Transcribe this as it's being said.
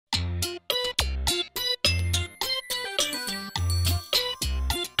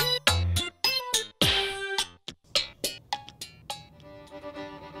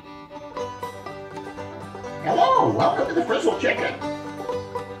welcome to the Frizzle Chicken.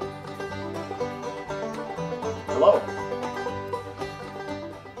 Hello.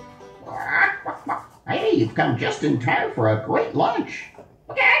 Hey, you've come just in time for a great lunch.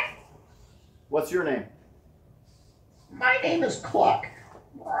 Okay. What's your name? My name is Cluck.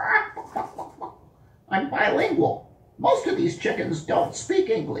 I'm bilingual. Most of these chickens don't speak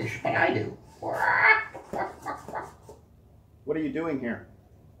English, but I do. What are you doing here?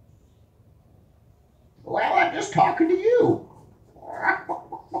 Well, I'm just talking to you.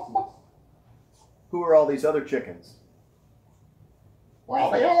 Who are all these other chickens?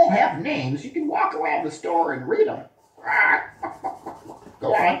 Well, they all have names. You can walk around the store and read them.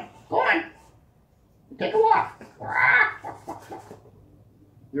 Go on, go on. Take a walk.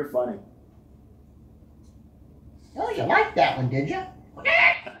 You're funny. Oh, you liked that one, did you?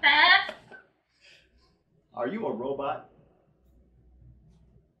 Are you a robot?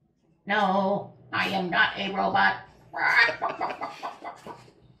 No, I am not a robot.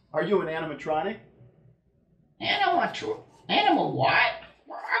 Are you an animatronic? Animal what?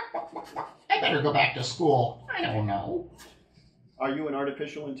 I better go back to school. I don't know. Are you an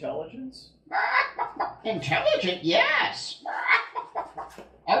artificial intelligence? Intelligent, yes.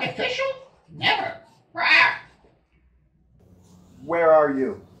 Artificial? Never. Where are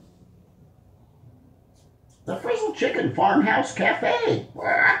you? The Frizzle Chicken Farmhouse Cafe.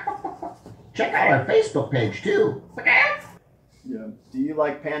 Check out our Facebook page, too. Yeah. Do you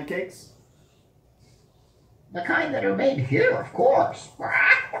like pancakes? The kind that are made here, of course. Do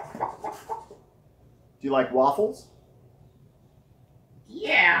you like waffles?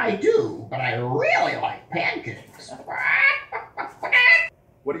 Yeah, I do, but I really like pancakes.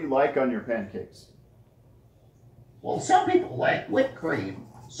 What do you like on your pancakes? Well, some people like whipped cream.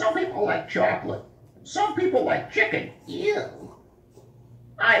 Some people like chocolate. Some people like chicken. Ew.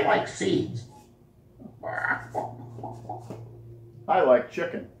 I like seeds. I like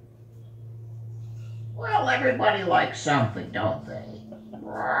chicken. Well, everybody likes something, don't they?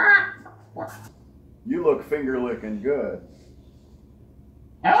 You look finger-licking good.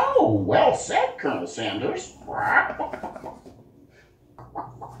 Oh, well said, Colonel Sanders.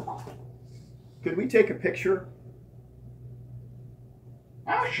 Could we take a picture?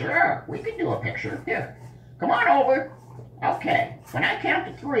 Oh, sure. We can do a picture. Here, come on over. Okay, when I count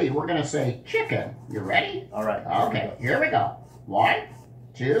to 3, we're going to say chicken. You ready? All right. Okay, here we go. 1,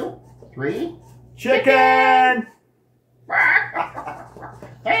 2, 3. Chicken!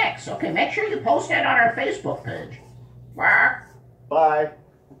 Thanks. Okay, make sure you post that on our Facebook page. Bye.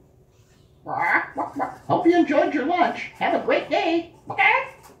 Hope you enjoyed your lunch. Have a great day. Okay?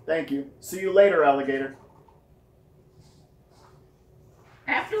 Thank you. See you later, alligator.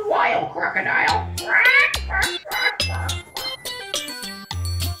 After a while, crocodile.